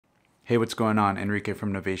Hey, what's going on? Enrique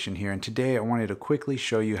from Novation here, and today I wanted to quickly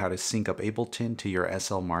show you how to sync up Ableton to your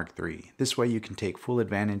SL MkIII. This way you can take full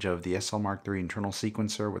advantage of the SL MkIII internal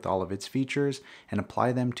sequencer with all of its features and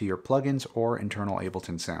apply them to your plugins or internal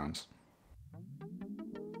Ableton sounds.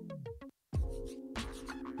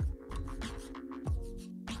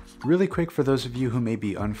 Really quick for those of you who may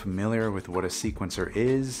be unfamiliar with what a sequencer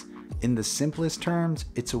is, in the simplest terms,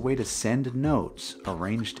 it's a way to send notes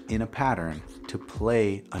arranged in a pattern to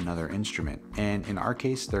play another instrument. And in our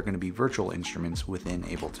case, they're going to be virtual instruments within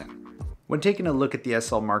Ableton. When taking a look at the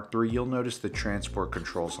SL MkIII, you'll notice the transport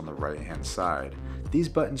controls on the right-hand side. These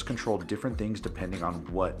buttons control different things depending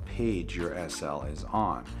on what page your SL is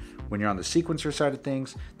on. When you're on the sequencer side of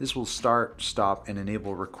things, this will start, stop, and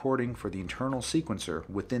enable recording for the internal sequencer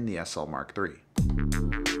within the SL MkIII.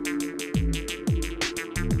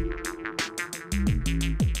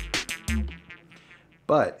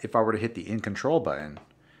 But if I were to hit the In Control button,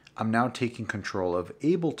 I'm now taking control of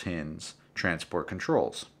Ableton's transport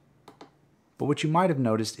controls. But what you might have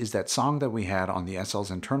noticed is that song that we had on the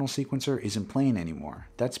SL's internal sequencer isn't playing anymore.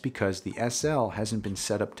 That's because the SL hasn't been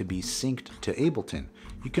set up to be synced to Ableton.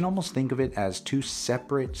 You can almost think of it as two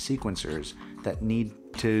separate sequencers that need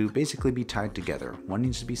to basically be tied together. One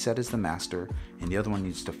needs to be set as the master, and the other one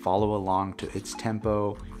needs to follow along to its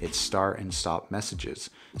tempo, its start and stop messages.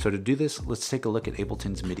 So to do this, let's take a look at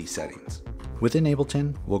Ableton's MIDI settings. Within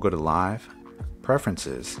Ableton, we'll go to Live,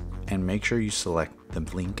 Preferences, and make sure you select the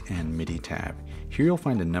Link and MIDI tab. Here you'll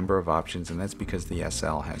find a number of options, and that's because the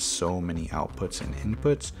SL has so many outputs and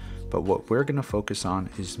inputs, but what we're going to focus on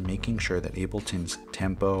is making sure that Ableton's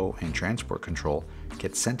tempo and transport control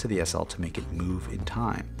gets sent to the SL to make it move in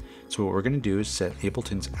time. So what we're going to do is set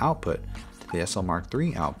Ableton's output to the SL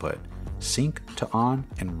MkIII output, sync to on,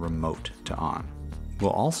 and remote to on.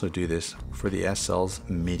 We'll also do this for the SL's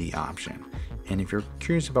MIDI option. And if you're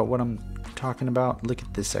curious about what I'm talking about, look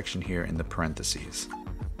at this section here in the parentheses.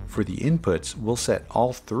 For the inputs, we'll set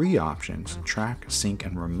all three options, track, sync,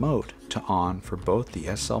 and remote, to on for both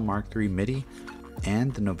the SL MkIII MIDI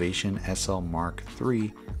and the Novation SL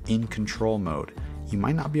MkIII in control mode. You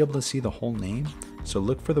might not be able to see the whole name, so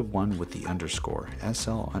look for the one with the underscore,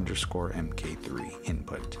 SL_MkIII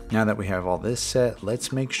input. Now that we have all this set,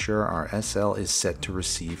 let's make sure our SL is set to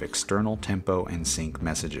receive external tempo and sync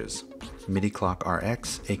messages. MIDI clock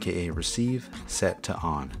RX, aka receive, set to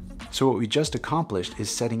on. So what we just accomplished is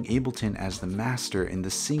setting Ableton as the master in the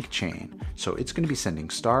sync chain. So it's going to be sending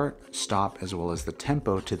start, stop, as well as the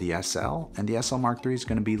tempo to the SL, and the SL MkIII is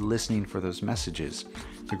going to be listening for those messages.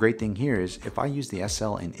 The great thing here is if I use the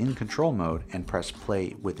SL in control mode and press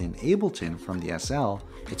play within Ableton from the SL,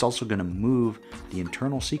 it's also going to move the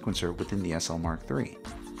internal sequencer within the SL MkIII.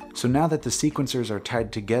 So now that the sequencers are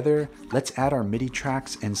tied together, let's add our MIDI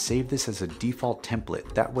tracks and save this as a default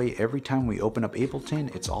template. That way, every time we open up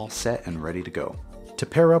Ableton, it's all set and ready to go. To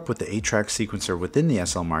pair up with the 8-track sequencer within the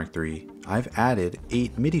SL MkIII, I've added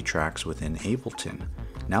 8 MIDI tracks within Ableton.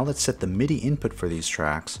 Now let's set the MIDI input for these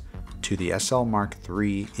tracks to the SL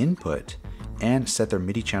MkIII input and set their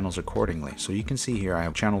MIDI channels accordingly. So you can see here I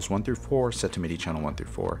have channels 1 through 4 set to MIDI channel 1 through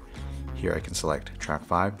 4. Here I can select track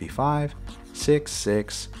 5 be 5, 6,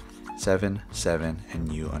 6, 7, 7,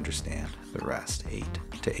 and you understand the rest, 8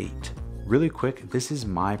 to 8. Really quick, this is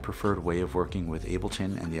my preferred way of working with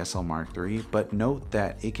Ableton and the SL MkIII, but note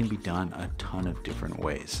that it can be done a ton of different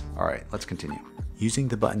ways. All right, let's continue. Using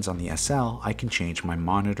the buttons on the SL, I can change my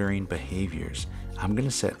monitoring behaviors. I'm going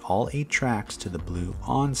to set all 8 tracks to the blue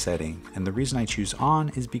on setting, and the reason I choose on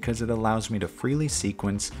is because it allows me to freely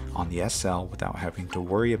sequence on the SL without having to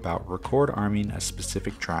worry about record arming a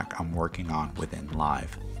specific track I'm working on within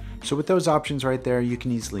Live. So with those options right there, you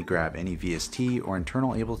can easily grab any VST or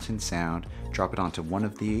internal Ableton sound, drop it onto one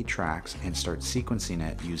of the 8 tracks, and start sequencing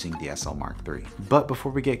it using the SL MkIII. But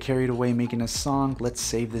before we get carried away making a song, let's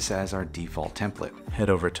save this as our default template.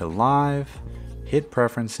 Head over to Live, hit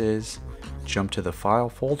Preferences, jump to the File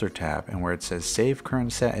Folder tab, and where it says Save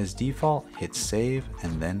Current Set as Default, hit Save,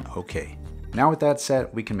 and then OK. Now with that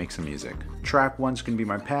set, we can make some music. Track 1 is going to be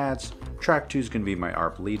my pads, track 2 is going to be my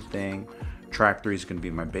ARP lead thing, track 3 is going to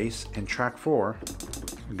be my bass, and track 4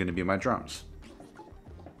 is going to be my drums.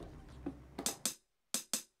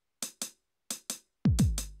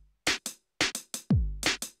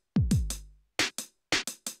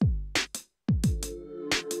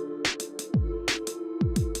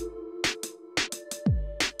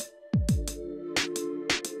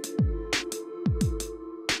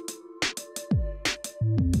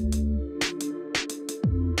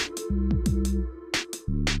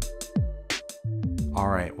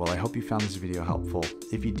 Alright, well I hope you found this video helpful.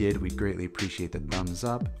 If you did, we'd greatly appreciate the thumbs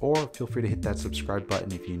up, or feel free to hit that subscribe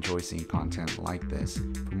button if you enjoy seeing content like this.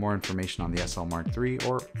 For more information on the SL MkIII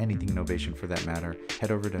or anything Novation for that matter,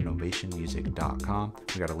 head over to novationmusic.com.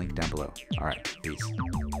 We got a link down below. All right,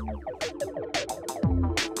 peace.